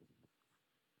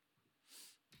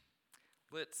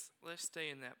Let's stay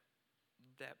in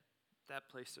that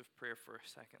place of prayer for a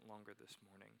second longer this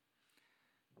morning.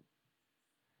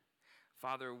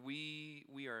 Father, we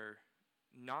are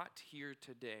not here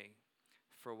today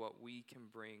for what we can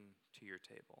bring to your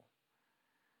table.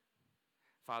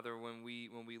 Father, when we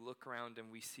look around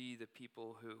and we see the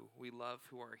people who we love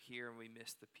who are here, and we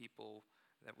miss the people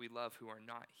that we love who are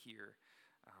not here,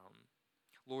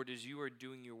 Lord, as you are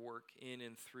doing your work in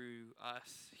and through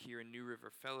us here in New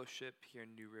River Fellowship, here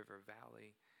in New River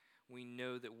Valley, we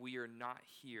know that we are not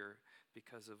here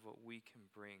because of what we can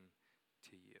bring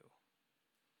to you.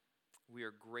 We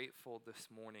are grateful this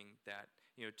morning that,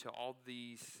 to all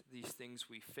these things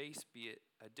we face, be it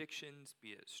addictions, be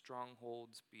it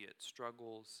strongholds, be it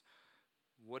struggles,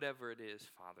 whatever it is,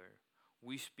 Father,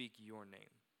 we speak your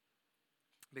name.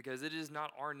 Because it is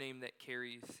not our name that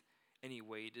carries any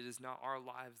weight. It is not our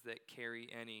lives that carry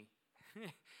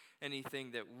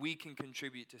anything that we can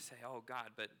contribute to say, oh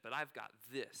God, but I've got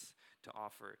this to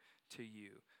offer to you.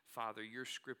 Father, your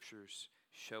scriptures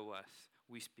show us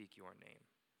we speak your name.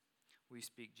 We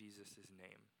speak Jesus'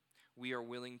 name. We are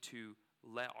willing to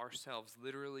let ourselves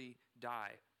literally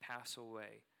die, pass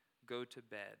away, go to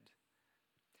bed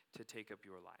to take up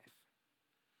your life.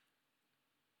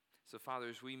 So, Father,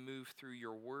 as we move through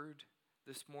your word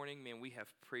this morning, man, we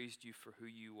have praised you for who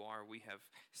you are. We have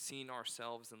seen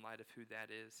ourselves in light of who that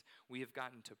is. We have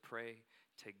gotten to pray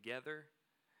together,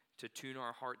 to tune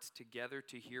our hearts together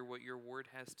to hear what your word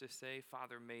has to say.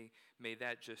 Father, may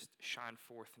that just shine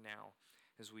forth now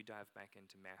as we dive back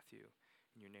into Matthew.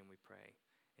 In your name we pray.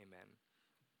 Amen.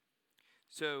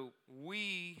 So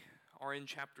we are in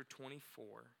chapter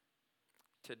 24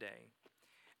 today,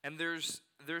 and there's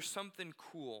something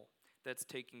cool that's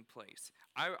taking place.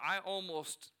 I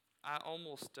almost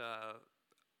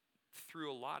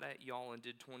threw a lot at y'all and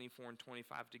did 24 and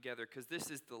 25 together, because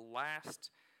this is the last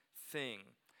thing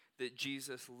that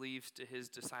Jesus leaves to his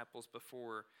disciples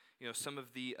before, some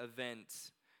of the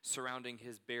events surrounding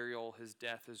his burial, his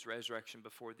death, his resurrection,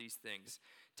 before these things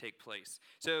take place.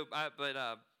 So, but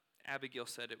Abigail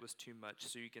said it was too much,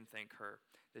 so you can thank her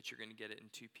that you're going to get it in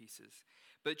two pieces.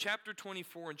 But chapter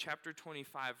 24 and chapter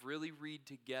 25 really read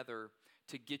together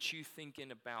to get you thinking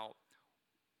about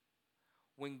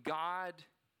when God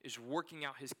is working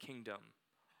out his kingdom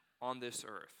on this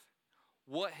earth,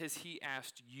 what has he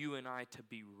asked you and I to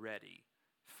be ready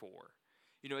for?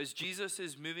 As Jesus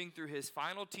is moving through his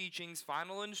final teachings,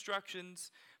 final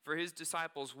instructions for his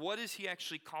disciples, what is he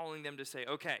actually calling them to say?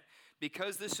 Okay,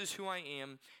 because this is who I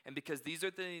am, and because these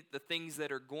are the things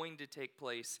that are going to take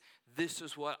place, this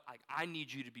is what I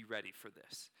need you to be ready for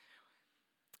this.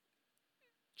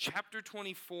 Chapter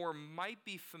 24 might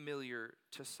be familiar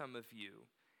to some of you,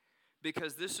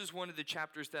 because this is one of the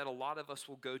chapters that a lot of us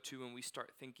will go to when we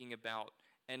start thinking about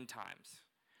end times.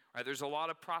 Right, there's a lot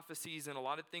of prophecies and a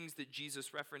lot of things that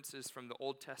Jesus references from the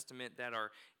Old Testament that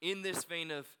are in this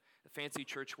vein of the fancy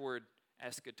church word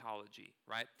eschatology,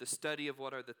 right? The study of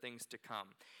what are the things to come.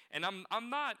 And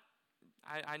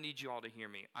I need you all to hear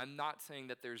me. I'm not saying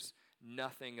that there's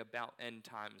nothing about end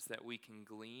times that we can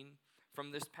glean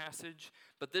from this passage,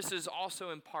 but this is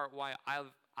also in part why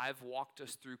I've walked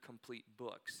us through complete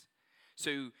books.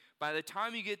 So by the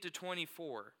time you get to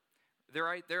 24, there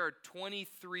are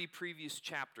 23 previous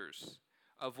chapters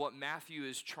of what Matthew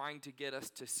is trying to get us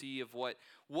to see of what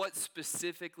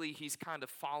specifically he's kind of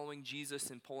following Jesus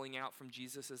and pulling out from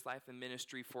Jesus' life and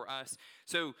ministry for us.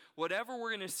 So whatever we're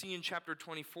going to see in chapter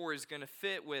 24 is going to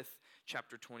fit with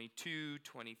chapter 22,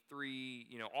 23,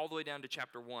 all the way down to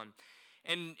chapter 1.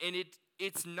 And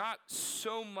it's not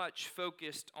so much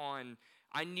focused on,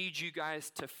 I need you guys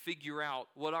to figure out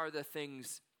what are the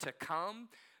things to come.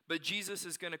 But Jesus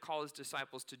is going to call his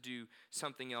disciples to do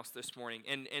something else this morning.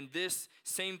 And this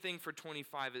same thing for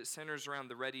 25, it centers around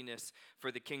the readiness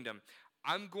for the kingdom.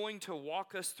 I'm going to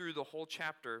walk us through the whole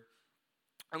chapter.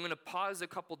 I'm going to pause a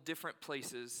couple different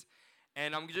places,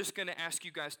 and I'm just going to ask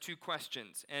you guys two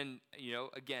questions. And,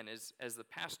 again, as the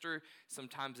pastor,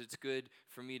 sometimes it's good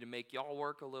for me to make y'all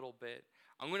work a little bit.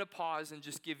 I'm going to pause and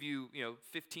just give you,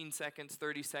 15 seconds,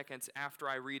 30 seconds after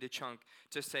I read a chunk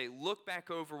to say, look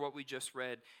back over what we just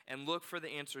read and look for the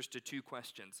answers to two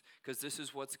questions, because this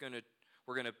is we're going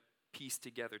to piece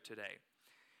together today.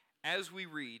 As we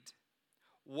read,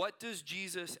 what does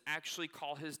Jesus actually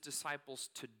call his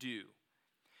disciples to do?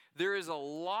 There is a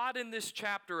lot in this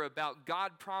chapter about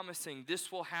God promising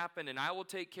this will happen and I will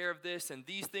take care of this and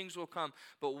these things will come.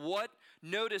 But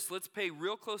notice, let's pay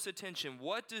real close attention.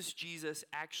 What does Jesus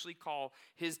actually call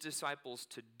his disciples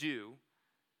to do?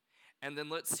 And then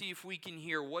let's see if we can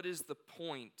hear what is the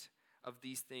point of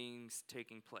these things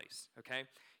taking place, okay?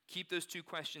 Keep those two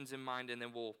questions in mind, and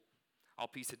then I'll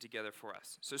piece it together for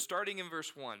us. So starting in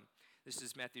verse 1, this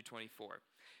is Matthew 24.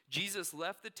 Jesus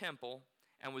left the temple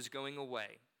and was going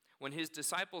away when his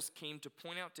disciples came to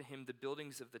point out to him the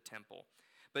buildings of the temple.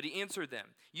 But he answered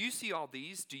them, "You see all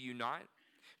these, do you not?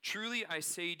 Truly I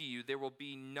say to you, there will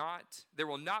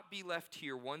not be left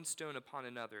here one stone upon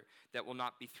another that will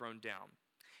not be thrown down."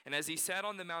 And as he sat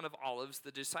on the Mount of Olives,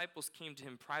 the disciples came to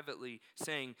him privately,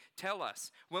 saying, "Tell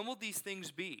us, when will these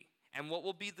things be? And what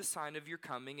will be the sign of your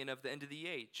coming and of the end of the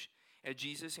age?" And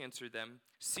Jesus answered them,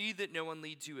 "See that no one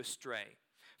leads you astray.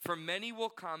 For many will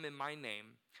come in my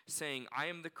name, saying, 'I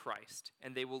am the Christ,'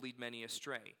 and they will lead many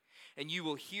astray. And you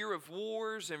will hear of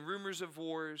wars and rumors of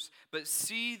wars, but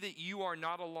see that you are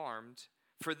not alarmed,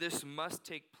 for this must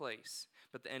take place,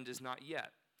 but the end is not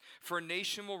yet. For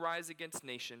nation will rise against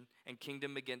nation, and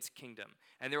kingdom against kingdom,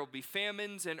 and there will be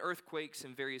famines and earthquakes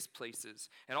in various places.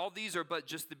 And all these are but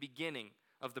just the beginning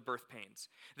of the birth pains.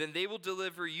 Then they will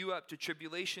deliver you up to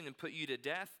tribulation and put you to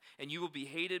death, and you will be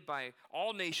hated by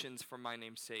all nations for my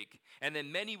name's sake. And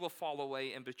then many will fall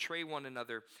away and betray one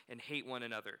another and hate one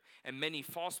another. And many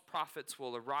false prophets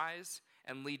will arise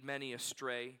and lead many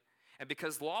astray. And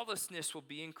because lawlessness will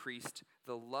be increased,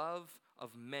 the love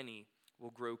of many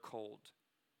will grow cold.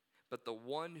 But the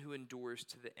one who endures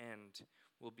to the end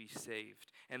will be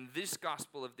saved. And this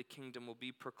gospel of the kingdom will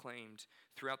be proclaimed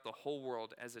throughout the whole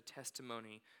world as a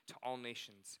testimony to all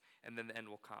nations, and then the end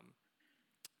will come."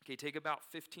 Okay, take about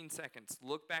 15 seconds.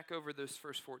 Look back over those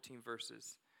first 14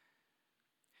 verses.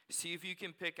 See if you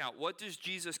can pick out, what does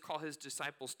Jesus call his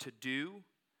disciples to do?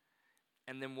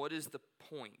 And then what is the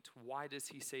point? Why does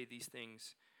he say these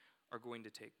things are going to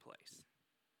take place?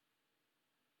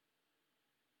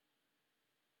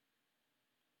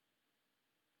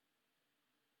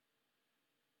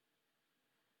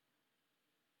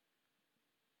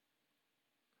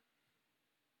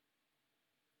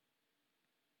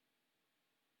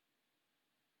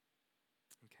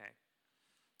 Okay,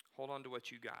 hold on to what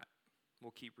you got.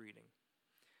 We'll keep reading.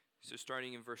 So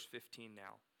starting in verse 15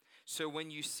 now. "So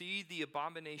when you see the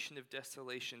abomination of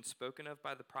desolation spoken of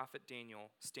by the prophet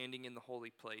Daniel standing in the holy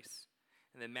place,"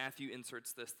 and then Matthew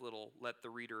inserts this little "let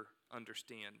the reader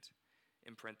understand"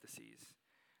 in parentheses,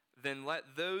 "then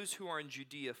let those who are in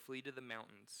Judea flee to the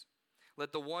mountains.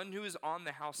 Let the one who is on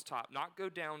the housetop not go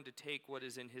down to take what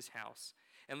is in his house,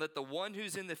 and let the one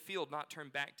who's in the field not turn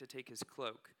back to take his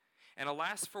cloak. And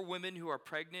alas for women who are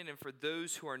pregnant and for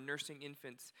those who are nursing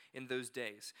infants in those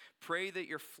days. Pray that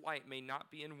your flight may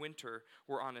not be in winter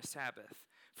or on a Sabbath.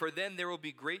 For then there will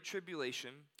be great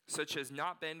tribulation, such as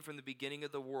not been from the beginning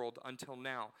of the world until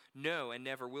now, no, and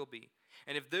never will be.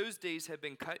 And if those days had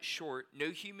been cut short,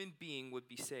 no human being would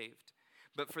be saved.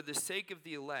 But for the sake of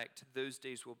the elect, those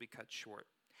days will be cut short.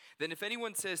 Then if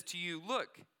anyone says to you,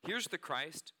 'Look, here's the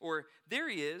Christ,' or 'There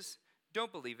he is,'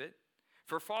 don't believe it.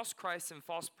 For false Christs and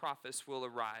false prophets will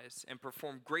arise and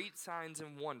perform great signs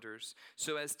and wonders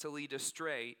so as to lead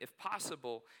astray, if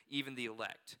possible, even the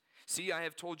elect. See, I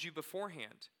have told you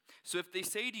beforehand. So if they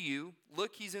say to you,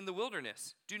 'Look, he's in the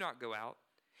wilderness,' do not go out.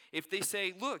 If they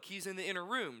say, 'Look, he's in the inner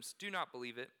rooms,' do not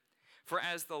believe it. For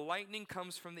as the lightning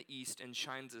comes from the east and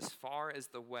shines as far as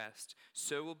the west,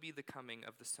 so will be the coming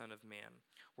of the Son of Man.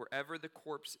 Wherever the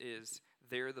corpse is,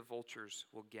 there the vultures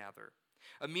will gather.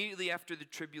 Immediately after the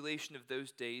tribulation of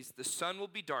those days, the sun will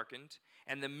be darkened,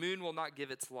 and the moon will not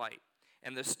give its light,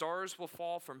 and the stars will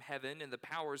fall from heaven, and the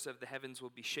powers of the heavens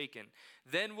will be shaken.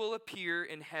 Then will appear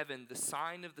in heaven the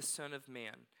sign of the Son of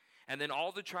Man, and then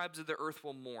all the tribes of the earth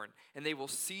will mourn, and they will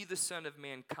see the Son of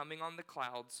Man coming on the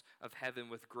clouds of heaven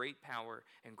with great power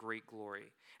and great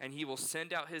glory. And he will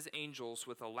send out his angels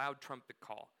with a loud trumpet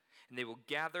call, and they will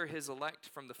gather his elect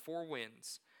from the four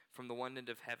winds, from the one end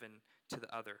of heaven to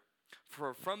the other.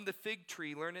 For from the fig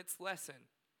tree learn its lesson.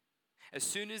 As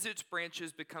soon as its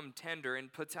branches become tender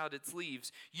and puts out its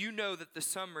leaves, you know that the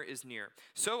summer is near.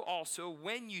 So also,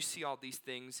 when you see all these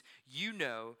things, you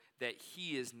know that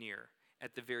he is near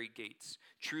at the very gates.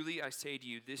 Truly I say to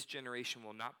you, this generation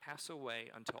will not pass away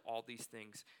until all these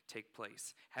things take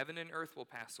place. Heaven and earth will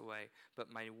pass away,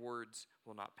 but my words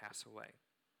will not pass away."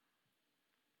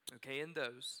 Okay, in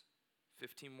those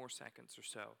 15 more seconds or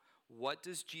so, what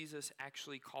does Jesus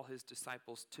actually call his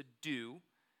disciples to do?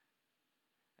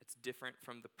 It's different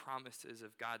from the promises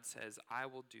of God says, "I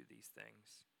will do these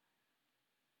things."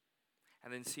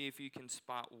 And then see if you can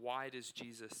spot, why does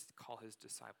Jesus call his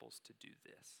disciples to do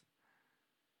this?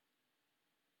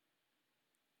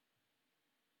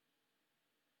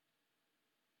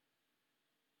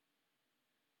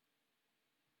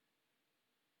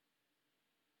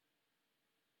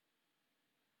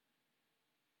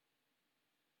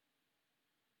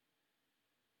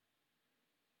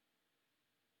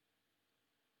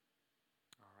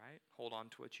 hold on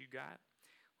to what you got.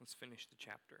 Let's finish the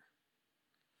chapter.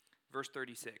 Verse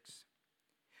 36.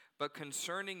 But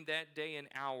concerning that day and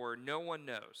hour, no one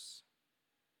knows.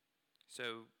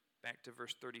 So back to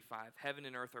verse 35. Heaven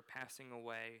and earth are passing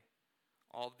away.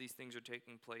 All of these things are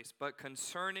taking place. But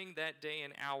concerning that day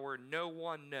and hour, no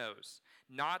one knows.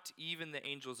 Not even the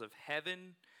angels of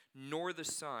heaven, nor the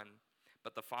Son,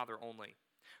 but the Father only.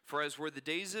 For as were the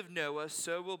days of Noah,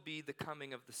 so will be the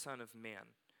coming of the Son of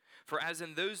Man. For as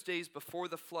in those days before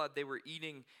the flood, they were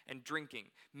eating and drinking,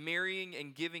 marrying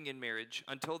and giving in marriage,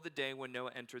 until the day when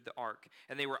Noah entered the ark.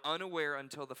 And they were unaware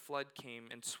until the flood came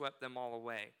and swept them all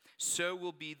away. So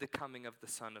will be the coming of the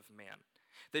Son of Man.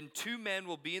 Then 2 men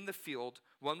will be in the field,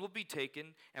 one will be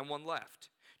taken and one left.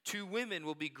 2 women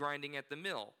will be grinding at the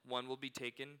mill, one will be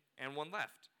taken and one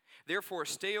left. Therefore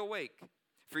stay awake,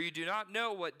 for you do not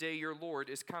know what day your Lord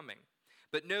is coming.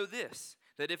 But know this,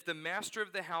 that if the master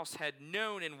of the house had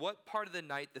known in what part of the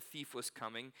night the thief was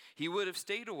coming, he would have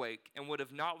stayed awake and would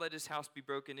have not let his house be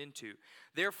broken into.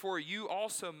 Therefore you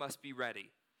also must be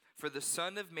ready, for the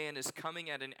Son of Man is coming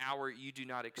at an hour you do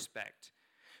not expect.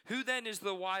 Who then is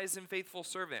the wise and faithful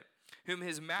servant, whom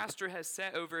his master has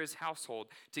set over his household,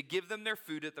 to give them their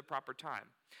food at the proper time?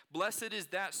 Blessed is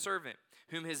that servant,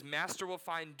 whom his master will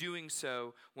find doing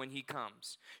so when he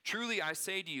comes. Truly I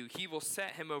say to you, he will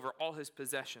set him over all his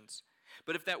possessions.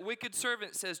 But if that wicked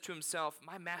servant says to himself,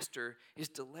 my master is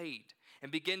delayed,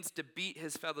 and begins to beat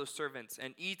his fellow servants,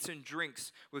 and eats and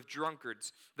drinks with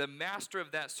drunkards, the master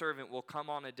of that servant will come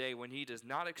on a day when he does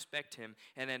not expect him,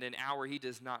 and at an hour he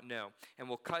does not know, and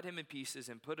will cut him in pieces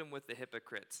and put him with the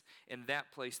hypocrites. In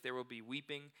that place there will be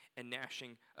weeping and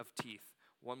gnashing of teeth.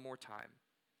 One more time.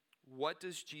 What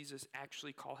does Jesus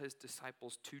actually call his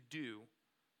disciples to do?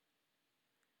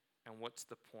 And what's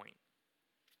the point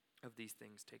of these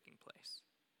things taking place?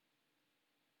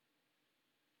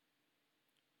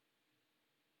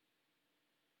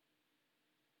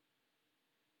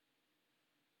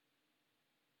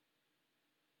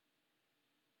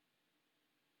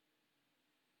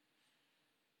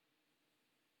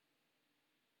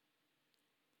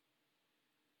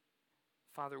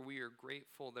 Father, we are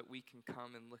grateful that we can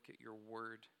come and look at your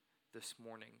word this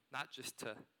morning, not just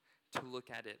to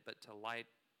look at it, but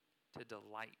to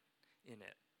delight in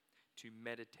it, to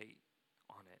meditate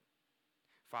on it.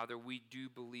 Father, we do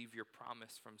believe your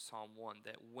promise from Psalm 1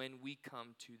 that when we come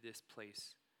to this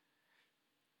place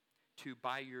to,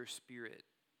 by your Spirit,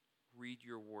 read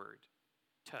your word,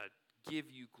 to give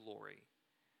you glory,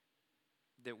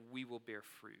 that we will bear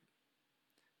fruit.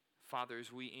 Father,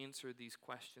 as we answer these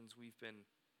questions we've been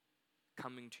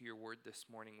coming to your word this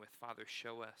morning with, Father,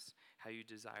 show us how you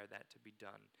desire that to be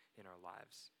done in our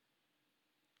lives.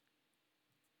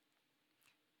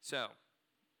 So,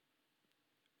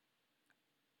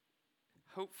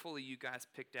 hopefully you guys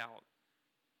picked out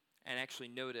and actually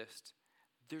noticed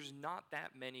there's not that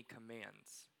many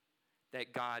commands that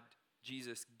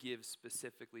Jesus gives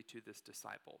specifically to his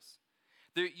disciples.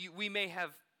 We may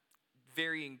have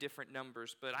varying different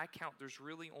numbers, but I count there's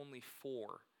really only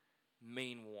 4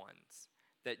 main ones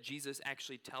that Jesus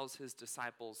actually tells his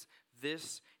disciples,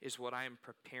 this is what I am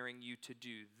preparing you to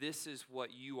do. This is what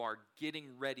you are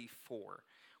getting ready for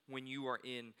when you are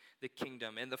in the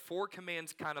kingdom. And the 4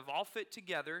 commands kind of all fit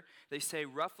together. They say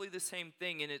roughly the same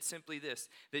thing, and it's simply this,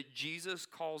 that Jesus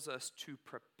calls us to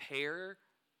prepare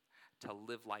to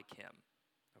live like him,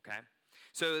 okay?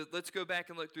 So let's go back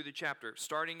and look through the chapter.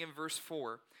 Starting in verse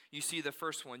 4, you see the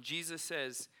first one. Jesus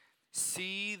says,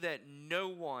 see that no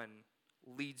one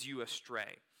leads you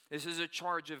astray. This is a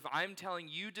charge of, I'm telling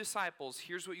you disciples,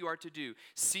 here's what you are to do.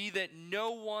 See that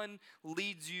no one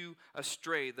leads you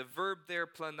astray. The verb there,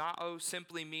 planao,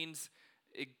 simply means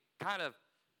it kind of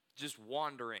just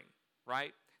wandering,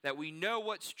 right? That we know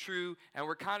what's true and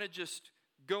we're kind of just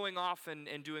going off and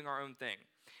doing our own thing.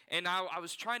 And I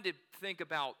was trying to think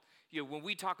about, when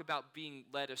we talk about being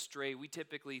led astray, we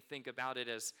typically think about it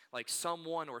as like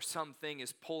someone or something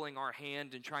is pulling our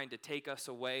hand and trying to take us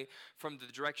away from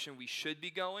the direction we should be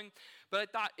going. But I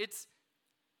thought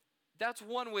that's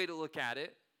one way to look at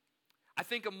it. I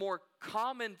think a more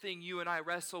common thing you and I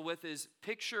wrestle with is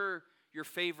picture your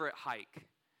favorite hike.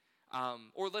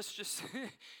 Or let's just,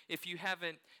 if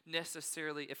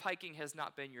hiking has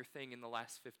not been your thing in the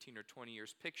last 15 or 20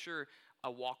 years, picture a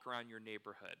walk around your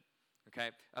neighborhood.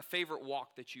 Okay, a favorite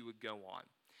walk that you would go on.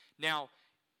 Now,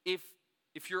 if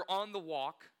you're on the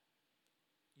walk,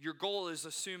 your goal is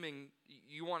assuming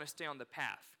you want to stay on the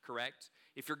path, correct?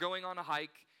 If you're going on a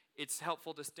hike, it's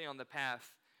helpful to stay on the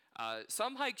path.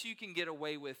 Some hikes you can get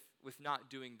away with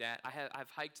not doing that. I've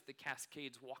hiked the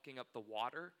Cascades walking up the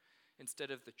water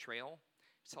instead of the trail.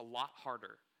 It's a lot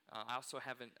harder I also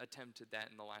haven't attempted that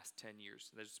in the last 10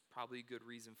 years. There's probably a good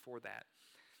reason for that.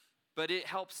 But it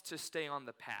helps to stay on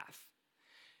the path.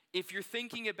 If you're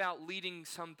thinking about leading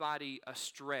somebody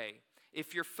astray,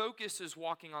 if your focus is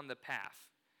walking on the path,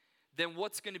 then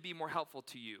what's going to be more helpful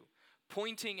to you?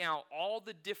 Pointing out all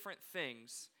the different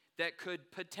things that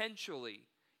could potentially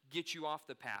get you off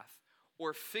the path,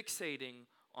 or fixating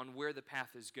on where the path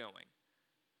is going,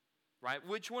 right?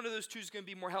 Which one of those two is going to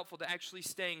be more helpful to actually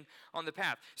staying on the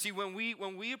path? See, when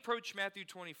we approach Matthew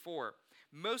 24,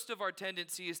 most of our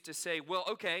tendency is to say, well,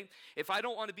 okay, if I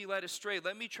don't want to be led astray,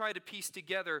 let me try to piece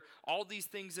together all these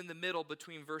things in the middle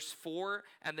between verse 4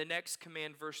 and the next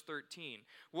command, verse 13.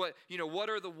 What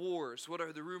are the wars? What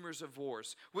are the rumors of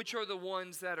wars? Which are the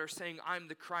ones that are saying, I'm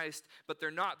the Christ, but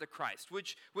they're not the Christ?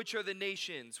 Which are the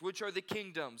nations? Which are the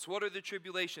kingdoms? What are the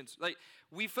tribulations? Like,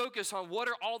 we focus on what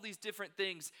are all these different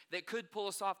things that could pull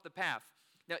us off the path.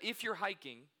 Now, if you're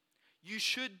hiking, you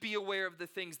should be aware of the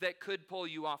things that could pull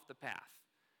you off the path.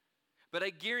 But I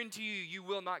guarantee you, you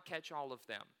will not catch all of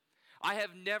them. I have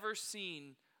never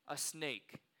seen a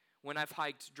snake when I've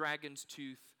hiked Dragon's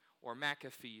Tooth or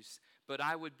McAfee's, but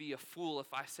I would be a fool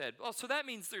if I said, well, so that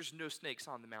means there's no snakes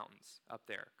on the mountains up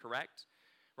there, correct?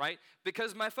 Right?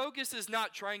 Because my focus is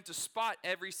not trying to spot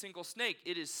every single snake.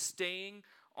 It is staying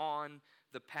on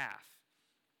the path.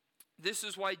 This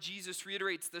is why Jesus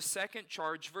reiterates the second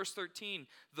charge, verse 13,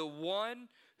 the one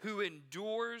who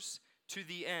endures to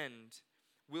the end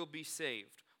will be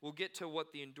saved. We'll get to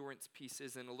what the endurance piece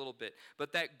is in a little bit.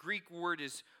 But that Greek word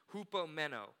is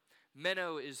hupomeno.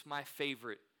 Meno is my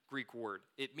favorite Greek word.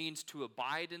 It means to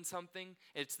abide in something.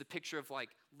 It's the picture of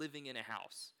like living in a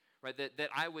house, right? That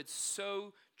I would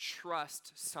so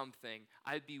trust something,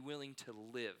 I'd be willing to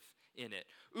live in it.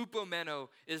 Upomeno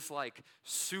is like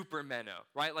supermeno,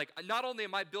 right? Like, not only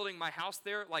am I building my house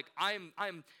there, like I'm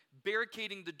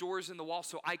barricading the doors in the wall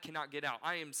so I cannot get out.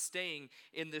 I am staying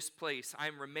in this place. I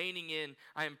am remaining in.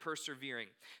 I am persevering.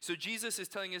 So Jesus is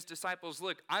telling his disciples,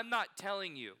 look, I'm not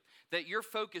telling you that your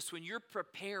focus when you're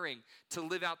preparing to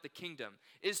live out the kingdom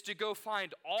is to go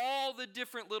find all the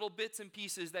different little bits and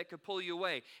pieces that could pull you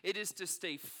away. It is to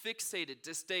stay fixated,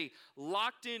 to stay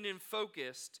locked in and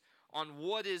focused on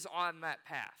what is on that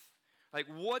path. Like,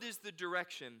 what is the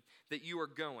direction that you are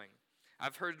going?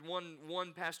 I've heard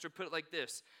one pastor put it like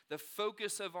this: the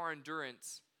focus of our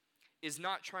endurance is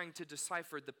not trying to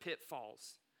decipher the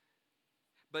pitfalls,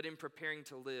 but in preparing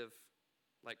to live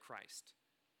like Christ.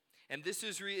 And this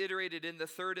is reiterated in the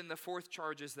third and the fourth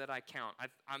charges that I count.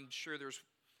 I'm sure there's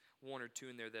one or two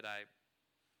in there that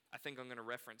I think I'm going to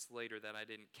reference later that I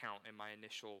didn't count in my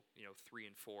initial 3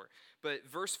 and 4. But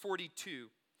verse 42,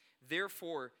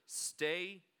 therefore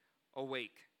stay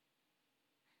awake.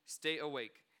 Stay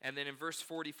awake. And then in verse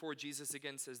 44, Jesus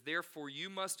again says, therefore you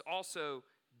must also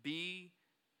be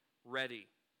ready.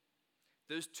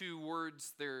 Those two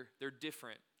words, they're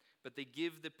different, but they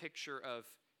give the picture of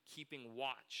keeping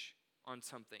watch on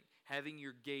something, having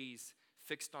your gaze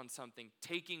fixed on something,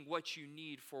 taking what you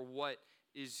need for what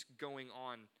is going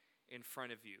on in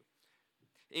front of you.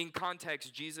 In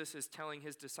context, Jesus is telling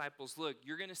his disciples, look,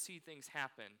 you're going to see things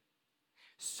happen,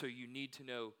 so you need to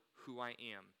know who I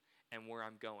am and where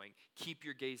I'm going. Keep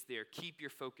your gaze there. Keep your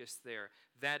focus there.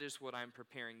 That is what I'm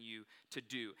preparing you to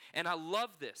do. And I love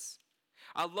this.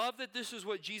 I love that this is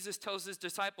what Jesus tells his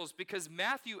disciples, because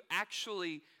Matthew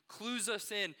actually clues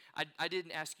us in. I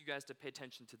didn't ask you guys to pay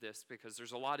attention to this because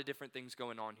there's a lot of different things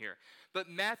going on here. But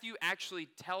Matthew actually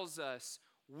tells us,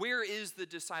 where is the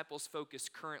disciples' focus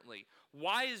currently?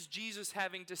 Why is Jesus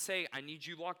having to say, I need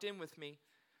you locked in with me?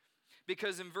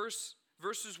 Because in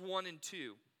verses 1 and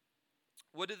 2,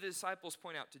 what do the disciples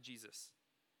point out to Jesus?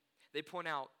 They point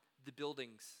out the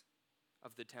buildings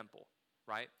of the temple,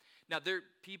 right? Now,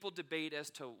 people debate as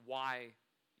to why,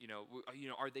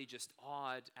 are they just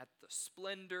awed at the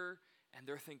splendor? And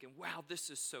they're thinking, wow, this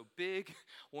is so big.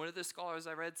 One of the scholars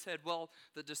I read said, well,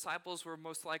 the disciples were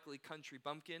most likely country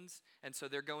bumpkins, and so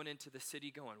they're going into the city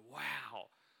going, wow,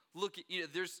 look,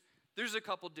 there's a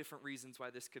couple different reasons why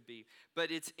this could be.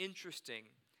 But it's interesting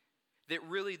that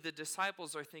really the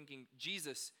disciples are thinking,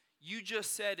 Jesus, you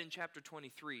just said in chapter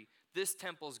 23, this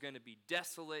temple is going to be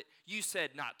desolate. You said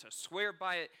not to swear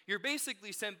by it. You're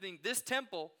basically saying this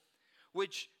temple,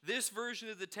 which this version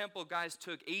of the temple, guys,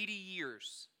 took 80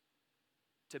 years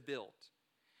to build.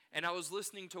 And I was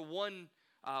listening to one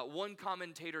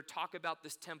commentator talk about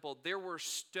this temple. There were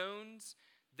stones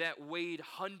that weighed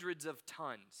hundreds of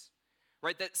tons,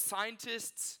 right? That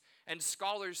scientists and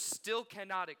scholars still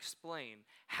cannot explain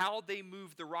how they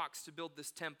moved the rocks to build this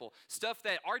temple. Stuff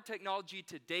that our technology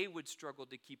today would struggle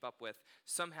to keep up with.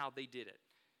 Somehow they did it.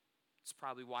 It's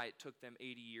probably why it took them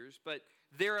 80 years. But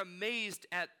they're amazed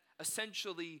at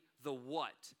essentially the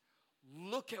what.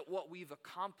 Look at what we've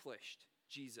accomplished,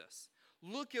 Jesus.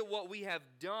 Look at what we have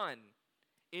done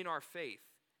in our faith.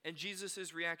 And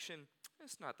Jesus' reaction,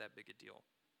 it's not that big a deal.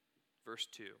 Verse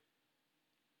 2.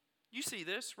 You see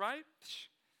this, right?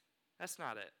 That's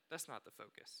not it. That's not the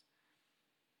focus.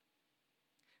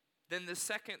 Then the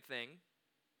second thing,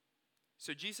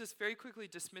 so Jesus very quickly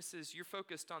dismisses, you're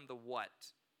focused on the what.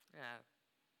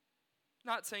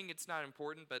 Not saying it's not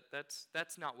important, but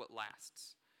that's not what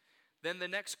lasts. Then the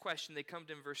next question, they come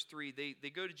to in verse 3, they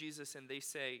go to Jesus and they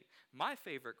say, my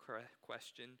favorite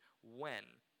question, when?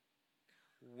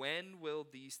 When will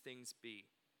these things be?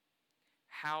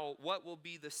 What will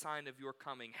be the sign of your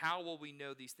coming? How will we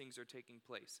know these things are taking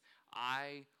place?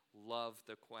 I love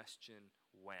the question,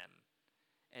 when.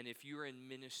 And if you're in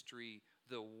ministry,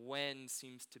 the when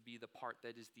seems to be the part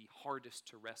that is the hardest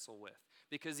to wrestle with.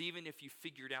 Because even if you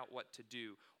figured out what to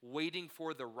do, waiting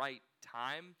for the right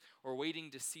time or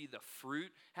waiting to see the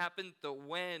fruit happen, the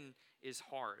when is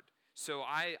hard. So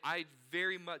I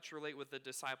very much relate with the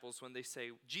disciples when they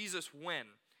say, Jesus, when?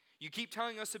 You keep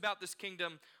telling us about this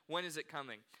kingdom. When is it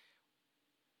coming?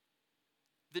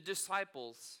 The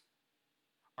disciples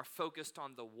are focused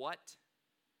on the what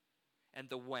and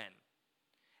the when.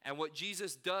 And what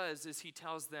Jesus does is he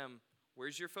tells them,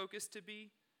 where's your focus to be?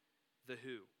 The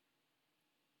who.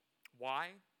 Why?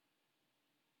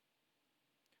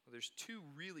 Well, there's two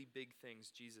really big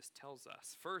things Jesus tells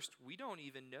us. First, we don't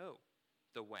even know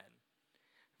the when.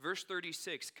 Verse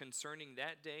 36, concerning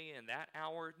that day and that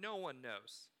hour, no one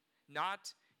knows.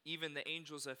 Not even the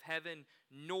angels of heaven,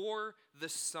 nor the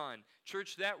Son.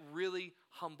 Church, that really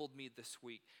humbled me this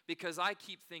week because I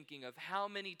keep thinking of how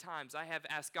many times I have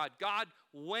asked God,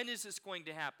 when is this going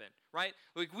to happen, right?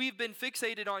 Like we've been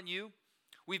fixated on you.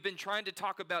 We've been trying to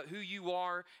talk about who you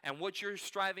are and what you're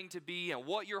striving to be and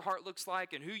what your heart looks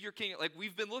like and who you're king. Like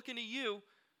we've been looking at you.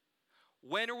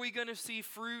 When are we going to see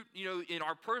fruit, in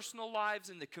our personal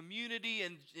lives, in the community,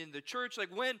 and in the church? Like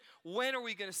when are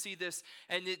we going to see this?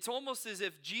 And it's almost as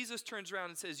if Jesus turns around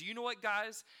and says, you know what,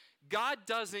 guys? God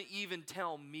doesn't even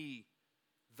tell me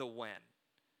the when.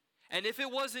 And if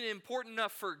it wasn't important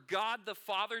enough for God the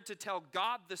Father to tell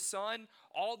God the Son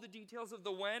all the details of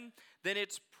the when, then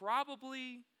it's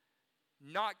probably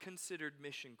not considered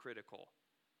mission critical,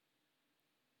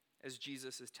 as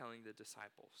Jesus is telling the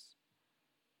disciples.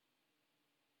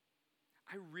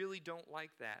 I really don't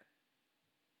like that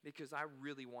because I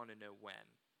really want to know when.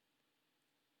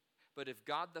 But if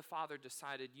God the Father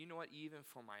decided, you know what, even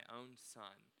for my own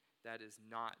son, that is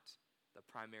not the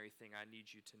primary thing I need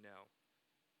you to know.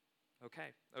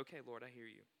 Okay, Lord, I hear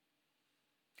you.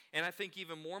 And I think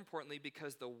even more importantly,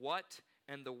 because the what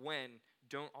and the when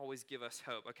don't always give us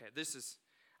hope. Okay,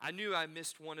 I knew I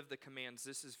missed one of the commands.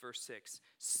 This is verse 6.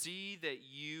 See that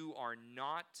you are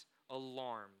not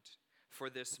alarmed. For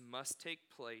this must take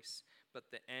place, but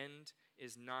the end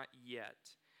is not yet.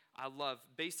 I love,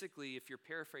 basically, if you're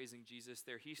paraphrasing Jesus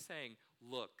there, he's saying,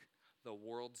 look, the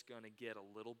world's going to get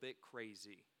a little bit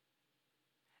crazy,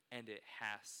 and it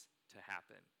has to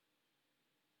happen.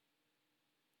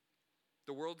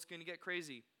 The world's going to get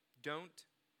crazy. Don't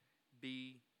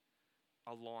be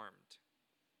alarmed.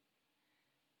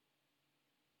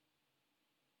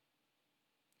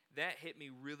 That hit me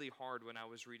really hard when I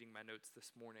was reading my notes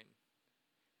this morning.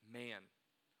 Man,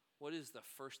 what is the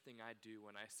first thing I do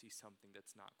when I see something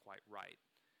that's not quite right?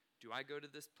 Do I go to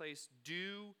this place?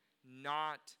 Do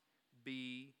not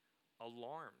be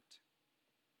alarmed.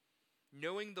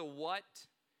 Knowing the what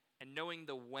and knowing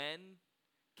the when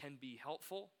can be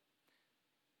helpful,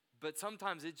 but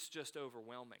sometimes it's just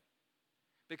overwhelming.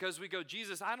 Because we go,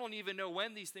 Jesus, I don't even know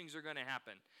when these things are going to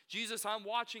happen. Jesus, I'm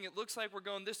watching. It looks like we're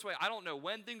going this way. I don't know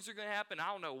when things are going to happen.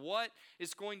 I don't know what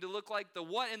it's going to look like. The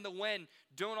what and the when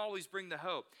don't always bring the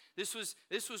hope. This was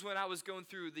when I was going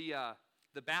through the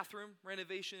bathroom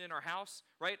renovation in our house,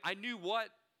 right? I knew what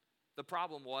the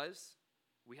problem was.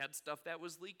 We had stuff that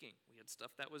was leaking. We had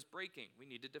stuff that was breaking. We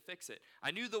needed to fix it.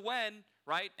 I knew the when,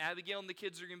 right? Abigail and the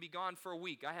kids are going to be gone for a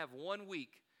week. I have 1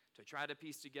 week to try to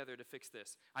piece together to fix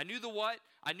this. I knew the what,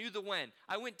 I knew the when.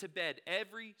 I went to bed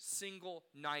every single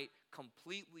night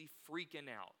completely freaking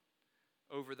out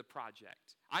over the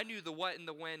project. I knew the what and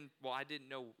the when. Well, I didn't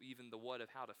know even the what of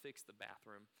how to fix the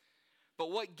bathroom. But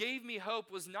what gave me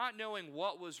hope was not knowing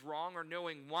what was wrong or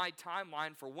knowing my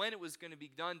timeline for when it was going to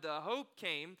be done. The hope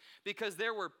came because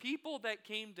there were people that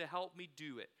came to help me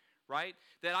do it, right?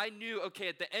 That I knew, okay,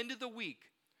 at the end of the week,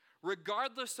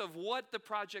 regardless of what the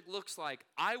project looks like,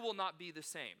 I will not be the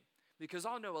same because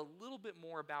I'll know a little bit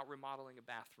more about remodeling a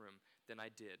bathroom than I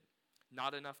did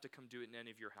Not enough to come do it in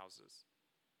any of your houses,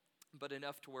 but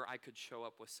enough to where I could show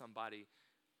up with somebody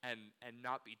and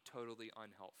not be totally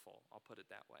unhelpful. I'll put it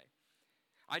that way.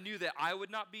 I knew that I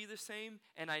would not be the same,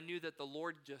 and I knew that the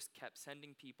Lord just kept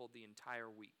sending people the entire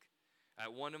week.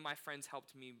 One of my friends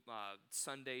helped me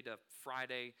Sunday to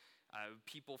Friday.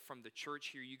 People from the church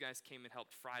here, you guys came and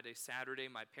helped Friday, Saturday.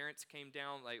 My parents came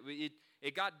down.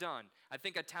 It got done. I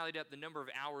think I tallied up the number of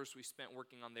hours we spent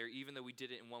working on there, even though we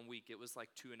did it in 1 week. It was like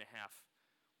 2.5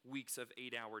 weeks of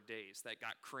 8-hour days that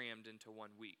got crammed into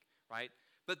 1 week, right?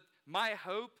 But my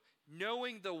hope,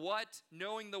 knowing the what,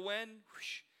 knowing the when,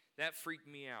 whoosh, that freaked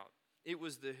me out. It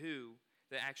was the who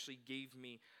that actually gave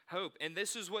me hope. And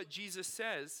this is what Jesus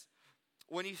says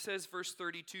when he says, verse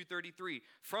 32, 33,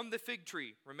 from the fig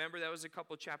tree, remember that was a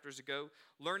couple chapters ago,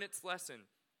 learn its lesson.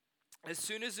 As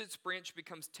soon as its branch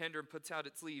becomes tender and puts out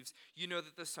its leaves, you know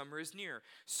that the summer is near.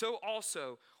 So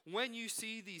also, when you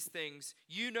see these things,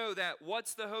 you know that,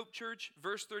 what's the hope, church?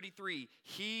 Verse 33,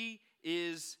 he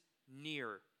is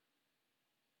near.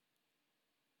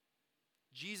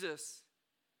 Jesus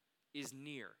is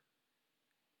near.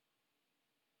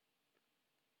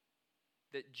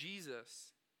 That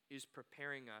Jesus is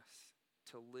preparing us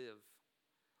to live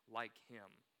like him.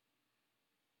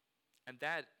 And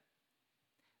that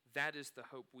is the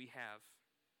hope we have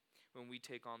when we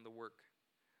take on the work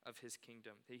of his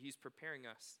kingdom. That he's preparing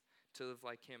us to live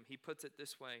like him. He puts it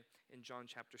this way in John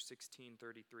chapter 16,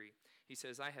 33. He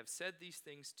says, I have said these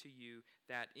things to you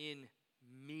that in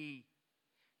me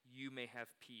you may have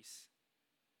peace.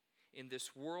 In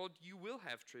this world you will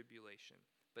have tribulation,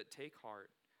 but take heart,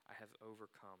 I have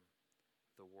overcome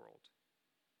the world.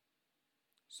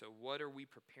 So what are we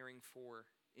preparing for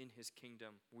in his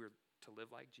kingdom? We're to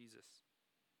live like Jesus.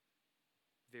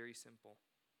 Very simple.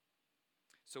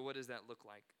 So what does that look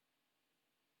like?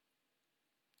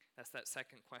 That's that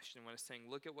second question when it's saying,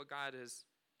 look at what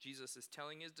Jesus is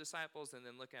telling his disciples, and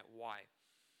then look at why.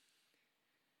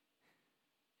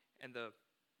 And the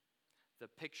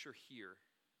picture here,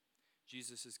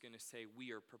 Jesus is going to say,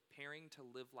 we are preparing to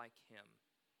live like him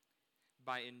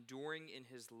by enduring in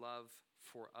his love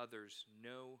for others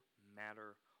no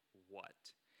matter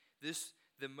what.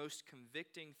 The most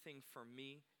convicting thing for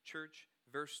me, church,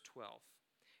 verse 12.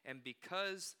 And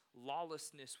because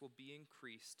lawlessness will be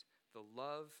increased, the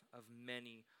love of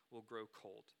many will grow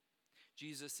cold.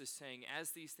 Jesus is saying,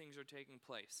 as these things are taking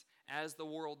place, as the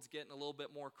world's getting a little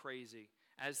bit more crazy,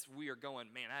 as we are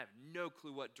going, man, I have no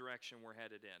clue what direction we're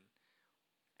headed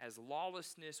in. As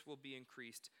lawlessness will be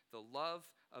increased, the love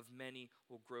of many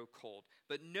will grow cold.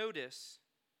 But notice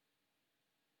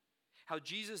how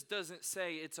Jesus doesn't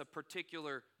say it's a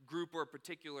particular group or a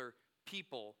particular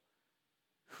people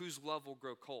whose love will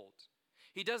grow cold.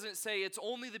 He doesn't say it's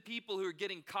only the people who are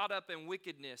getting caught up in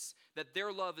wickedness that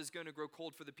their love is going to grow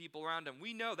cold for the people around them.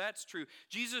 We know that's true.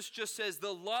 Jesus just says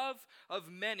the love of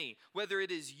many, whether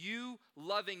it is you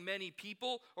loving many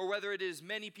people or whether it is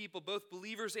many people, both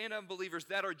believers and unbelievers,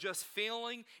 that are just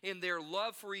failing in their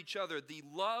love for each other, the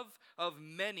love of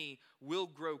many will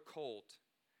grow cold.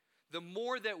 The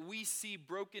more that we see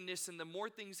brokenness and the more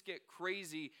things get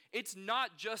crazy, it's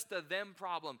not just a them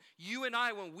problem. You and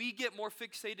I, when we get more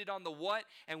fixated on the what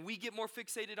and we get more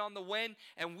fixated on the when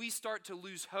and we start to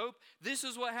lose hope, this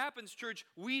is what happens, church.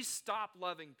 We stop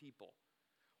loving people.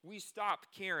 We stop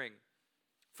caring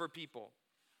for people.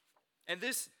 And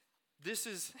this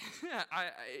is,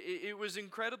 it was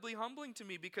incredibly humbling to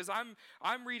me because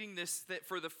I'm reading this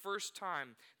for the first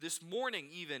time this morning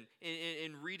even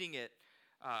in reading it.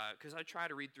 Because I try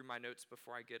to read through my notes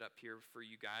before I get up here for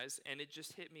you guys, and it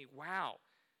just hit me, wow.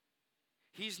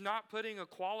 He's not putting a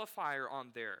qualifier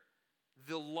on there.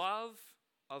 The love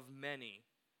of many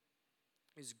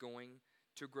is going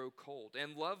to grow cold.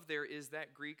 And love there is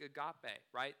that Greek agape,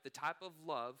 right? The type of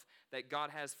love that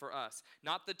God has for us.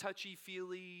 Not the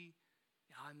touchy-feely,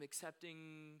 I'm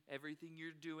accepting everything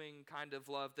you're doing kind of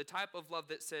love. The type of love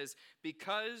that says,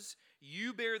 because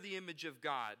you bear the image of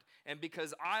God, and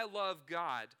because I love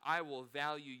God, I will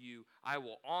value you, I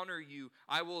will honor you,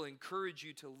 I will encourage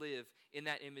you to live in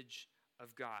that image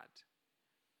of God.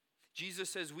 Jesus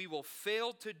says we will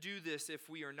fail to do this if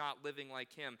we are not living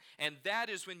like him. And that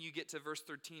is when you get to verse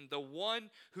 13. The one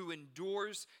who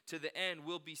endures to the end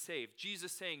will be saved.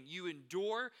 Jesus saying, you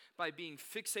endure by being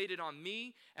fixated on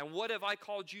me. And what have I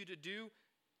called you to do?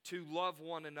 To love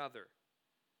one another.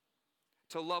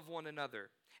 To love one another.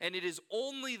 And it is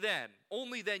only then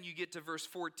you get to verse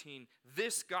 14,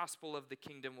 this gospel of the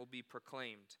kingdom will be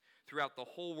proclaimed throughout the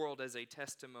whole world as a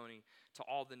testimony to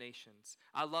all the nations.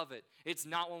 I love it. It's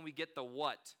not when we get the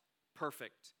what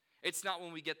perfect. It's not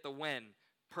when we get the when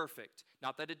perfect.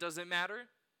 Not that it doesn't matter.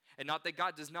 And not that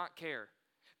God does not care.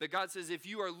 But God says, if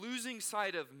you are losing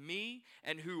sight of me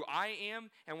and who I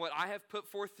am and what I have put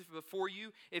forth before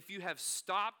you, if you have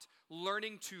stopped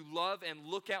learning to love and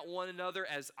look at one another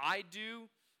as I do,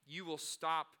 you will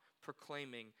stop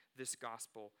proclaiming this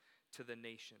gospel to the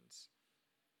nations.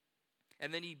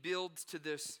 And then he builds to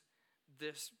this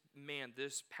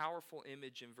powerful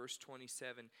image in verse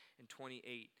 27 and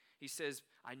 28. He says,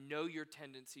 I know your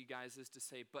tendency, guys, is to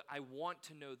say, but I want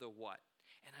to know the what.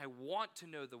 And I want to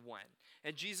know the when.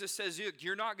 And Jesus says,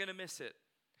 you're not going to miss it.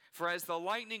 For as the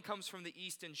lightning comes from the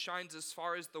east and shines as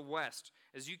far as the west,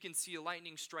 as you can see a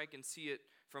lightning strike and see it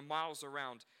from miles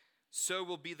around, so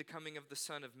will be the coming of the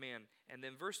Son of Man. And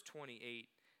then verse 28,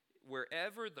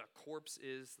 wherever the corpse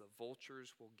is, the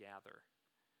vultures will gather.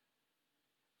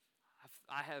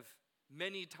 I have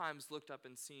many times looked up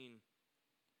and seen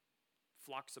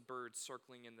flocks of birds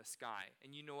circling in the sky.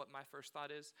 And you know what my first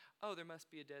thought is? Oh, there must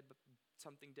be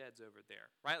something dead's over there,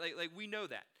 right? Like we know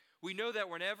that. We know that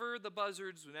whenever the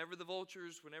buzzards, whenever the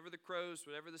vultures, whenever the crows,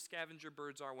 whenever the scavenger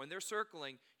birds are, when they're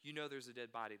circling, you know there's a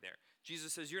dead body there.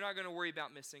 Jesus says, you're not going to worry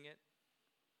about missing it.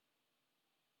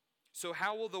 So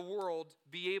how will the world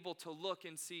be able to look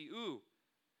and see, ooh,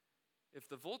 if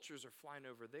the vultures are flying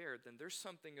over there, then there's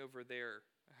something over there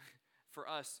for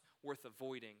us worth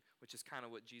avoiding, which is kind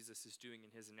of what Jesus is doing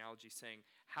in his analogy, saying,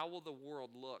 how will the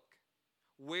world look?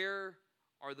 Where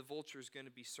are the vultures going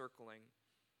to be circling?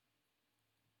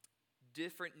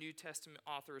 Different New Testament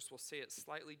authors will say it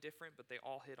slightly different, but they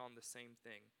all hit on the same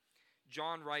thing.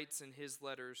 John writes in his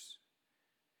letters,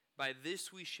 by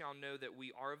this we shall know that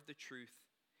we are of the truth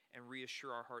and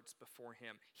reassure our hearts before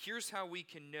him. Here's how we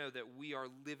can know that we are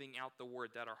living out the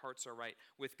word, that our hearts are right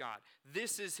with God.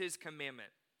 This is his commandment,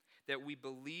 that we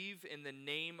believe in the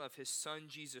name of his Son,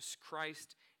 Jesus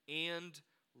Christ, and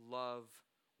love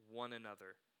one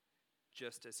another,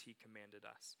 just as he commanded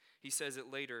us. He says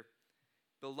it later,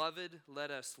 beloved,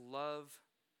 let us love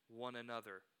one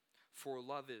another, for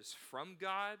love is from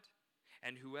God,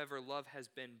 and whoever loves has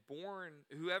been born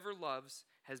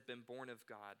of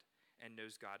God and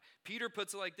knows God. Peter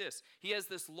puts it like this. He has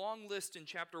this long list in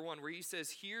chapter 1 where he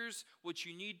says, here's what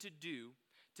you need to do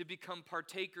to become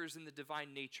partakers in the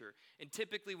divine nature. And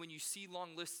typically when you see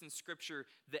long lists in Scripture,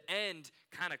 the end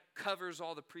kind of covers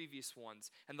all the previous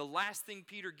ones. And the last thing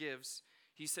Peter gives,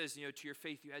 he says, to your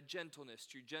faith you add gentleness.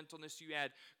 To your gentleness you add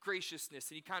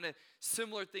graciousness. And he kind of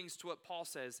similar things to what Paul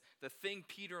says. The thing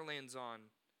Peter lands on,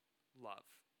 love.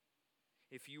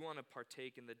 If you want to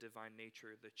partake in the divine nature,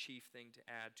 the chief thing to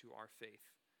add to our faith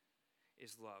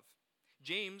is love.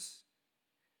 James,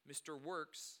 Mr.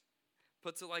 Works,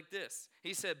 puts it like this.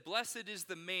 He said, blessed is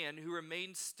the man who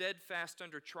remains steadfast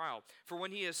under trial, for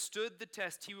when he has stood the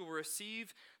test, he will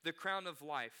receive the crown of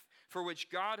life, for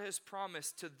which God has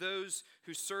promised to those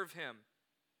who serve him.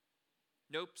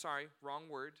 Nope, sorry, wrong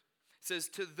word. It says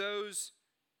to those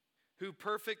who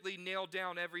perfectly nail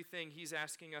down everything he's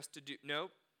asking us to do.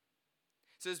 Nope.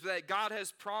 It says that God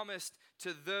has promised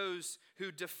to those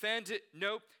who defend it.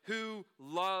 Nope. Who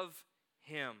love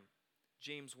him.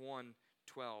 James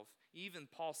 1:12. Even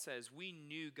Paul says, we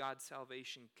knew God's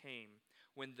salvation came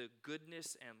when the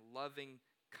goodness and loving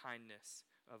kindness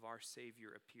of our Savior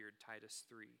appeared. Titus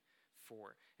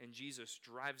 3:4. And Jesus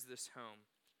drives this home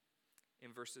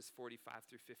in verses 45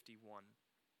 through 51.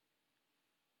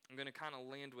 I'm going to kind of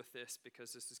land with this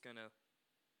because this is going to,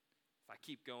 if I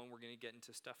keep going, we're going to get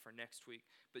into stuff for next week.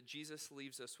 But Jesus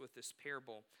leaves us with this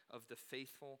parable of the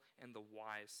faithful and the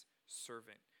wise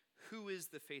servant. Who is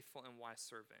the faithful and wise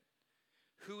servant?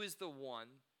 Who is the one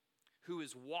who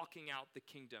is walking out the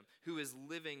kingdom, who is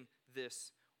living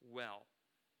this well?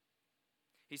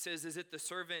 He says, is it the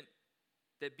servant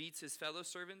that beats his fellow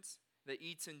servants, that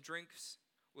eats and drinks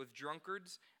with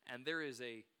drunkards? And there is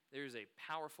a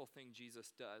powerful thing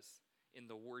Jesus does in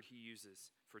the word he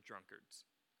uses for drunkards.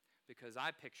 Because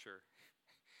I picture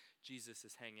Jesus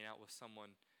is hanging out with someone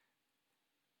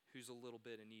who's a little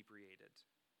bit inebriated,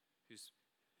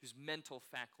 whose mental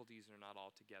faculties are not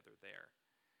all together there.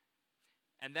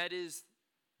 And that is,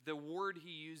 the word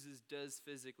he uses does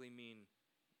physically mean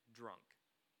drunk.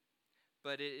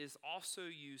 But it is also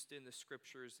used in the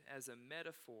Scriptures as a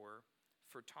metaphor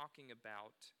for talking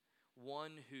about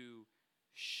one who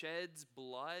sheds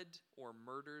blood or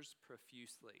murders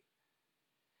profusely.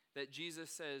 That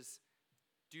Jesus says,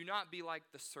 do not be like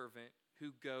the servant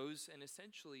who goes and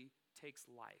essentially takes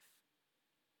life.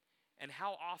 And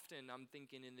how often, I'm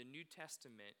thinking in the New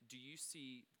Testament, do you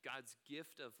see God's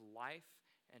gift of life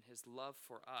and his love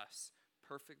for us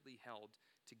perfectly held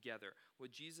together?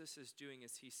 What Jesus is doing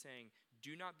is he's saying,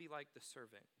 do not be like the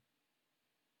servant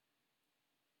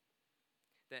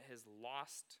that has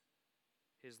lost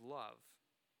his love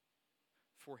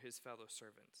for his fellow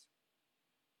servants.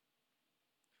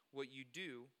 What you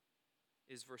do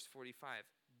is verse 45.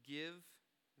 Give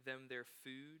them their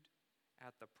food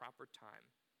at the proper time.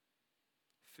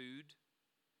 Food,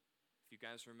 if you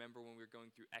guys remember when we were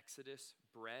going through Exodus,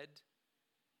 bread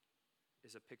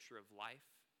is a picture of life.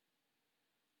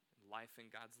 Life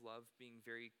and God's love being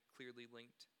very clearly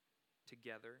linked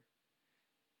together.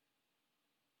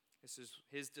 This is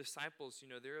his disciples,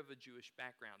 they're of a Jewish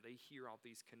background. They hear all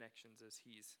these connections as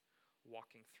he's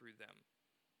walking through them.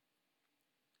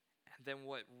 And then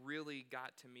what really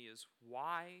got to me is,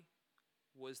 why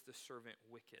was the servant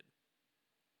wicked?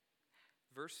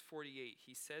 Verse 48,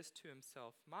 he says to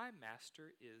himself, my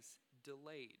master is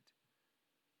delayed.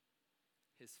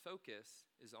 His focus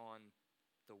is on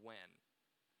the when.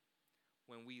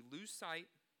 When we lose sight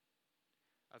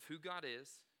of who God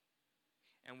is,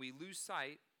 and we lose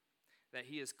sight that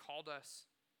he has called us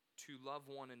to love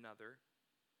one another,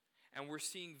 and we're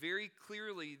seeing very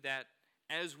clearly that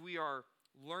as we are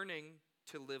learning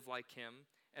to live like him,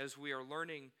 as we are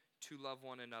learning to love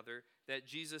one another, that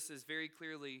Jesus is very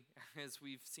clearly, as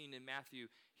we've seen in Matthew,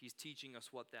 he's teaching us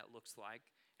what that looks like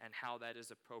and how that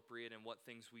is appropriate and what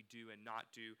things we do and not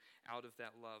do out of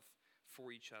that love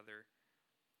for each other.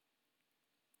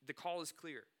 The call is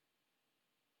clear.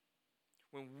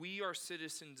 When we are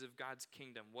citizens of God's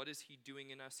kingdom, what is he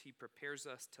doing in us? He prepares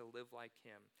us to live like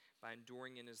him by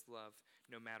enduring in his love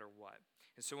no matter what.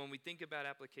 And so when we think about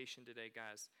application today,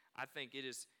 guys, I think it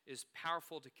is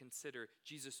powerful to consider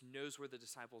Jesus knows where the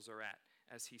disciples are at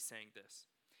as he's saying this.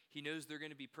 He knows they're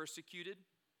going to be persecuted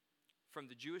from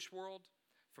the Jewish world,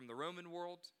 from the Roman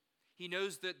world. He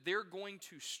knows that they're going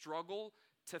to struggle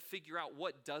to figure out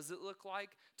what does it look like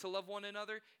to love one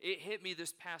another. It hit me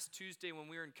this past Tuesday when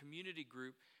we were in community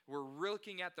group. We're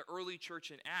looking at the early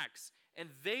church in Acts, and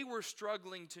they were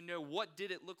struggling to know what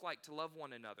did it look like to love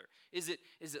one another. Is it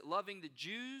loving the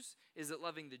Jews? Is it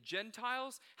loving the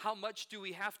Gentiles? How much do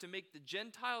we have to make the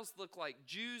Gentiles look like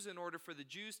Jews in order for the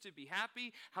Jews to be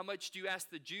happy? How much do you ask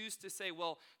the Jews to say,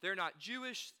 well, they're not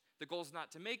Jewish, the goal is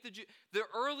not to make the Jew. The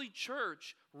early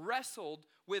church wrestled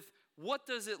with what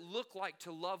does it look like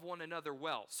to love one another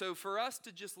well? So for us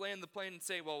to just land the plane and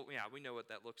say, well, yeah, we know what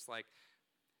that looks like.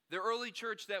 The early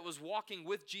church that was walking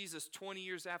with Jesus 20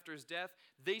 years after his death,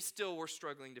 they still were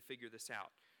struggling to figure this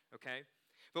out, okay?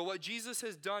 But what Jesus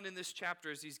has done in this chapter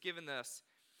is he's given us,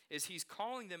 is he's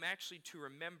calling them actually to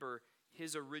remember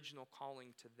his original calling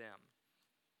to them.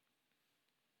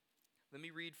 Let me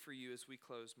read for you as we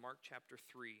close Mark chapter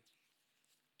 3,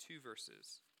 3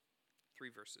 verses,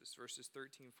 verses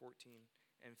 13, 14,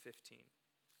 and 15.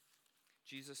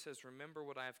 Jesus says, remember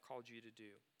what I have called you to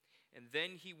do. And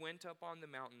then he went up on the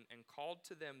mountain and called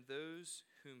to them those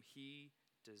whom he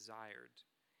desired,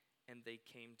 and they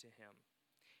came to him.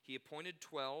 He appointed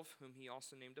 12, whom he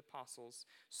also named apostles,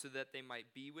 so that they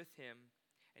might be with him,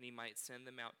 and he might send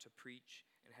them out to preach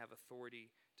and have authority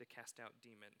to cast out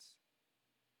demons.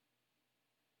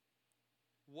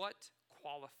 What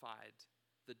qualified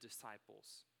the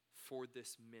disciples for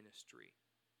this ministry?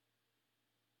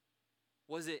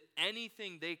 Was it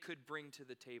anything they could bring to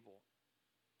the table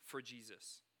for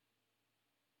Jesus?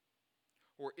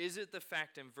 Or is it the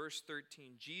fact in verse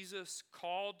 13, Jesus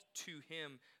called to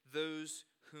him those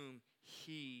whom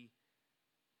he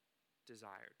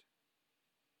desired?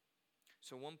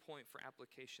 So one point for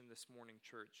application this morning,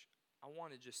 church, I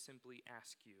want to just simply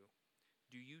ask you,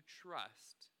 do you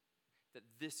trust that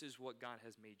this is what God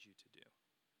has made you to do?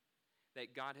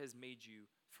 That God has made you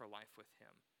for life with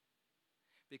him?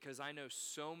 Because I know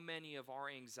so many of our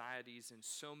anxieties and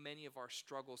so many of our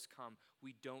struggles come,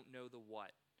 we don't know the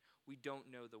what. We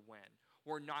don't know the when.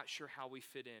 We're not sure how we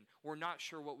fit in. We're not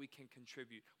sure what we can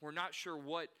contribute. We're not sure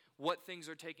what things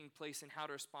are taking place and how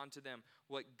to respond to them.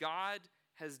 What God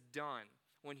has done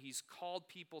when he's called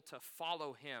people to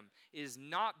follow him is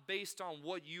not based on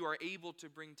what you are able to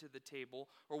bring to the table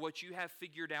or what you have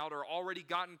figured out or already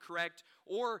gotten correct,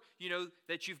 or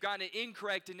that you've gotten it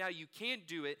incorrect and now you can't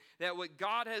do it. That what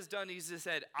God has done, he's just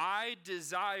said, I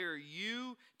desire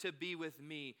you to be with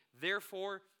me.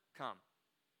 Therefore, come.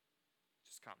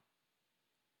 Just come.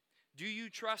 Do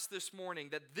you trust this morning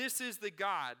that this is the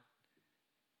God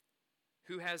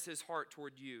who has his heart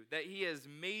toward you, that he has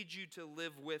made you to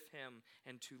live with him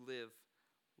and to live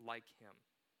like him?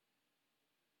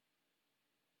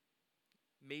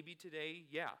 Maybe today,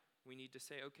 we need to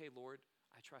say, okay, Lord,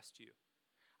 I trust you.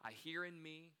 I hear in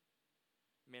me,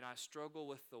 man, I struggle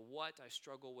with the what, I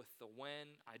struggle with the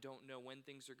when, I don't know when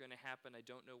things are going to happen, I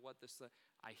don't know what this,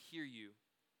 I hear you.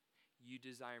 You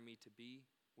desire me to be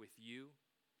with you.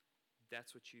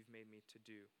 That's what you've made me to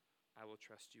do. I will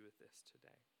trust you with this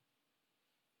today.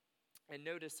 And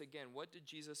notice again, what did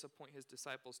Jesus appoint his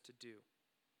disciples to do?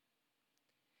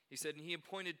 He said, and he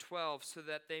appointed 12 so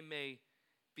that they may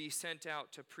be sent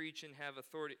out to preach and have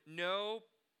authority. No,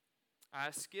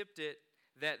 I skipped it.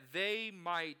 That they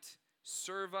might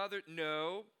serve others.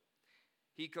 No.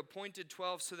 He appointed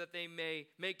 12 so that they may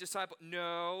make disciples.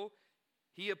 No.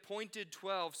 He appointed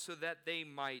 12 so that they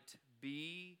might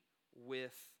be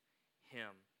with him.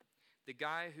 The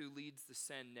guy who leads the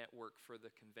Send network for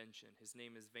the convention, his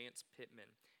name is Vance Pittman.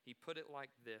 He put it like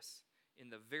this in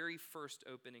the very first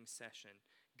opening session.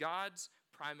 God's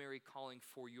primary calling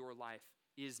for your life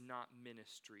is not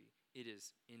ministry, it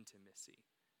is intimacy.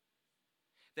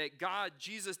 That God,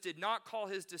 Jesus, did not call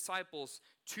his disciples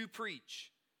to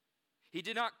preach. He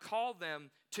did not call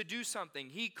them to do something.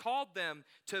 He called them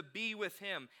to be with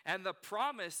him. And the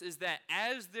promise is that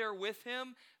as they're with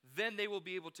him, then they will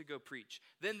be able to go preach.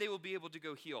 Then they will be able to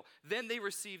go heal. Then they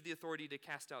receive the authority to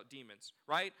cast out demons,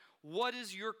 right? What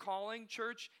is your calling,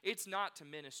 church? It's not to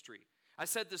ministry. I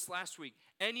said this last week.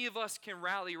 Any of us can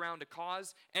rally around a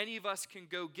cause. Any of us can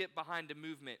go get behind a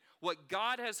movement. What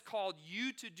God has called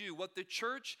you to do, what the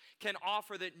church can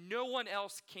offer that no one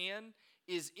else can,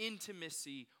 is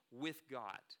intimacy with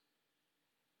God.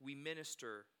 We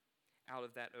minister out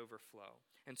of that overflow.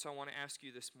 And so I want to ask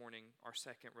you this morning our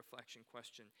second reflection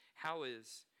question. How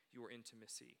is your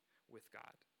intimacy with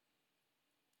God?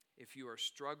 If you are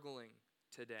struggling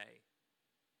today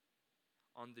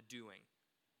on the doing,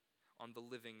 on the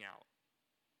living out,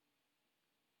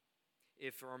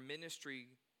 if our ministry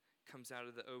comes out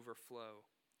of the overflow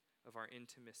of our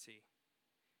intimacy,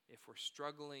 if we're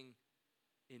struggling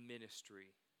in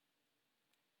ministry,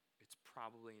 it's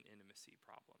probably an intimacy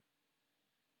problem.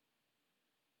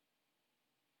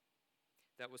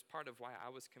 That was part of why I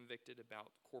was convicted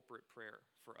about corporate prayer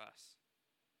for us.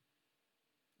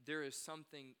 There is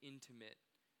something intimate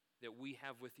that we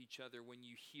have with each other when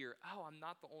you hear, oh, I'm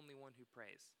not the only one who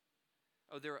prays.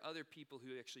 Oh, there are other people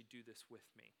who actually do this with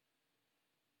me.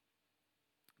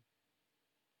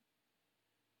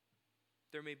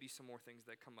 There may be some more things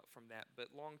that come up from that,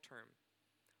 but long term,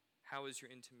 how is your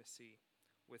intimacy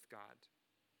with God?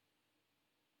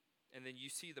 And then you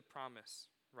see the promise,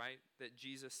 right? That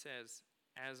Jesus says,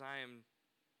 as I am,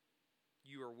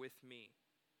 you are with me.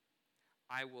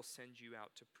 I will send you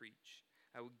out to preach.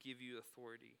 I will give you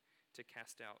authority to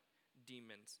cast out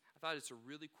demons. I thought it's a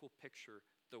really cool picture.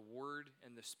 The Word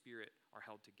and the Spirit are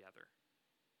held together.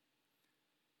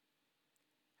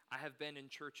 I have been in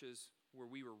churches where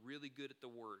we were really good at the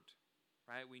Word,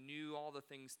 right? We knew all the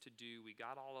things to do. We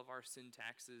got all of our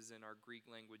syntaxes and our Greek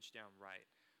language down right.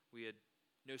 We had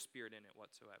no Spirit in it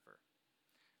whatsoever.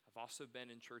 I've also been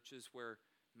in churches where,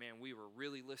 man, we were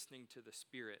really listening to the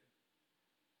Spirit,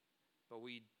 but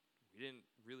we didn't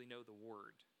really know the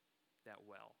Word that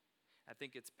well. I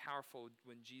think it's powerful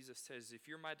when Jesus says, if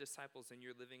you're my disciples and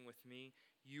you're living with me,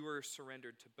 you are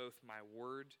surrendered to both my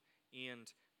Word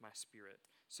and my Spirit.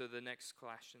 So the next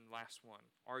question, last one,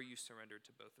 are you surrendered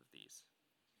to both of these?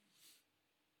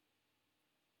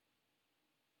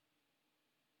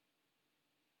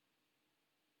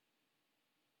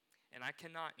 And I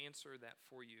cannot answer that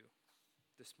for you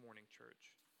this morning,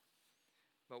 church.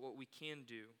 But what we can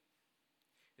do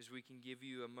is we can give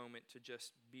you a moment to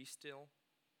just be still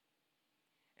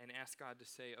and ask God to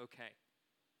say, okay,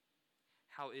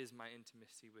 how is my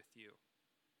intimacy with you?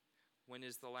 When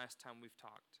is the last time we've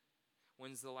talked?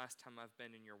 When's the last time I've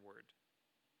been in your Word?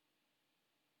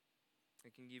 I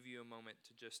can give you a moment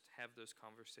to just have those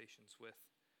conversations with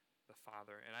the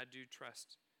Father. And I do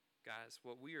trust, guys,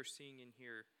 what we are seeing in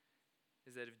here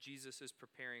is that if Jesus is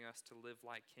preparing us to live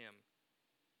like him,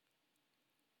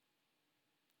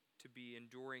 to be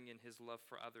enduring in his love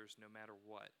for others no matter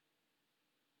what,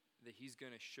 that he's going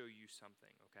to show you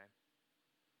something, okay?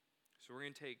 So we're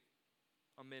going to take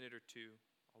a minute or two.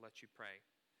 I'll let you pray,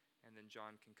 and then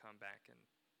John can come back and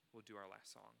we'll do our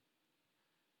last song.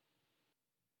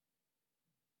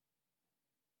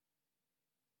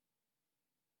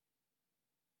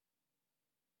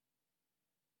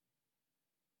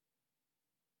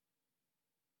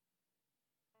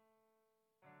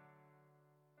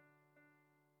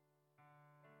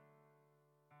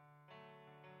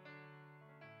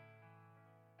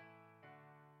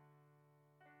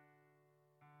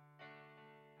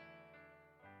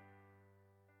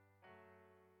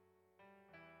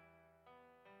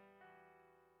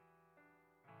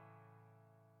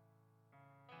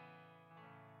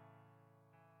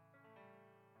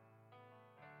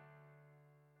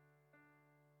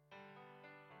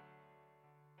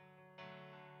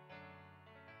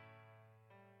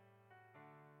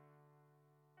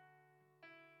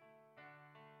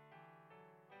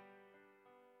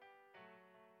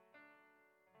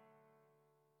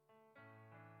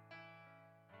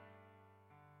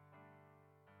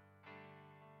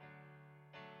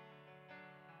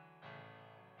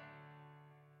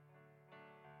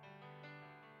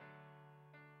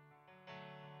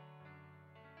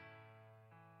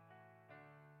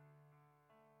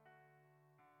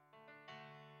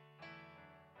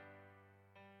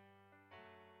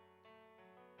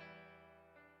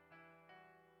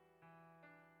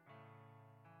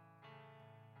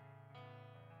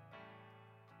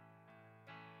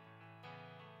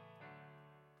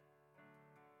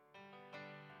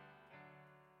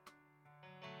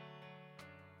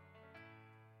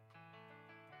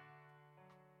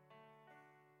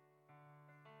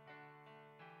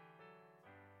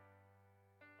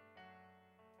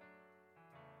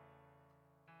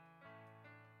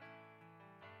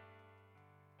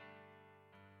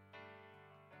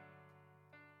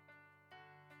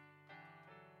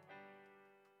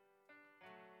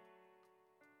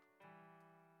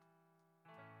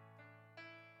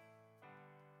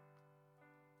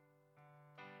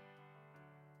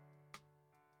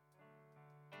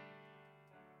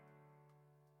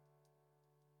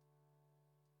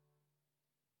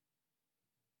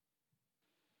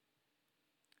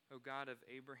 O God of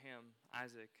Abraham,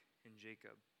 Isaac, and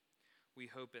Jacob, we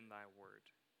hope in thy word.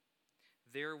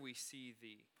 There we see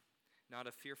thee, not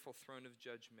a fearful throne of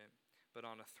judgment, but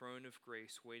on a throne of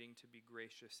grace, waiting to be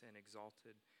gracious and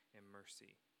exalted in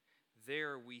mercy.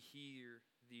 There we hear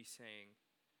thee saying,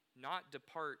 not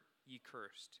depart ye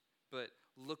cursed, but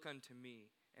look unto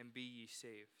me, and be ye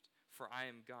saved, for I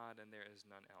am God, and there is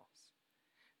none else.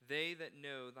 They that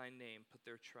know thy name put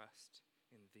their trust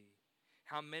in thee.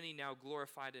 How many now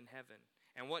glorified in heaven,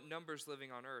 and what numbers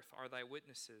living on earth are thy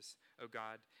witnesses, O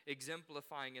God,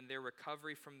 exemplifying in their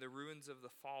recovery from the ruins of the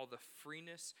fall the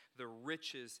freeness, the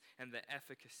riches, and the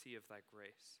efficacy of thy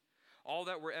grace. All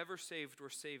that were ever saved were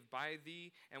saved by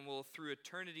thee, and will through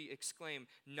eternity exclaim,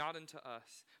 not unto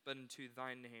us, but unto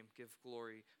thy name give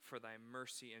glory for thy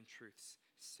mercy and truth's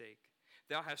sake.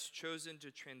 Thou hast chosen to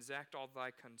transact all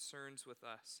thy concerns with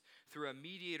us, through a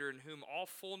mediator in whom all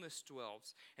fullness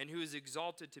dwells, and who is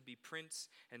exalted to be Prince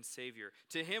and Savior.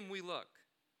 To him we look,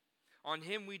 on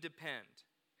him we depend,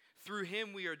 through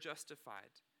him we are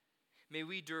justified. May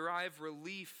we derive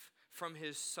relief from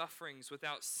his sufferings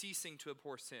without ceasing to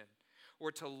abhor sin,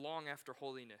 or to long after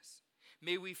holiness.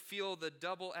 May we feel the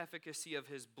double efficacy of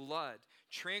his blood,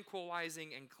 tranquilizing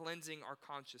and cleansing our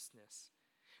consciousness.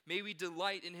 May we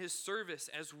delight in his service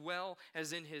as well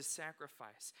as in his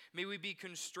sacrifice. May we be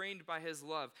constrained by his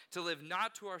love to live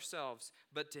not to ourselves,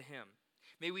 but to him.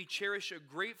 May we cherish a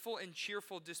grateful and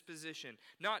cheerful disposition,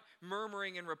 not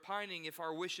murmuring and repining if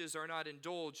our wishes are not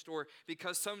indulged, or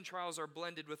because some trials are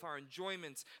blended with our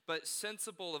enjoyments, but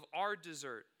sensible of our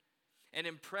desert, and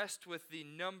impressed with the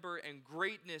number and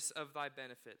greatness of thy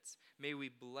benefits. May we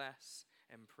bless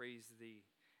and praise thee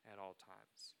at all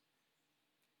times.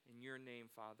 In your name,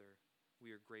 Father,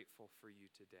 we are grateful for you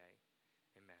today.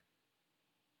 Amen.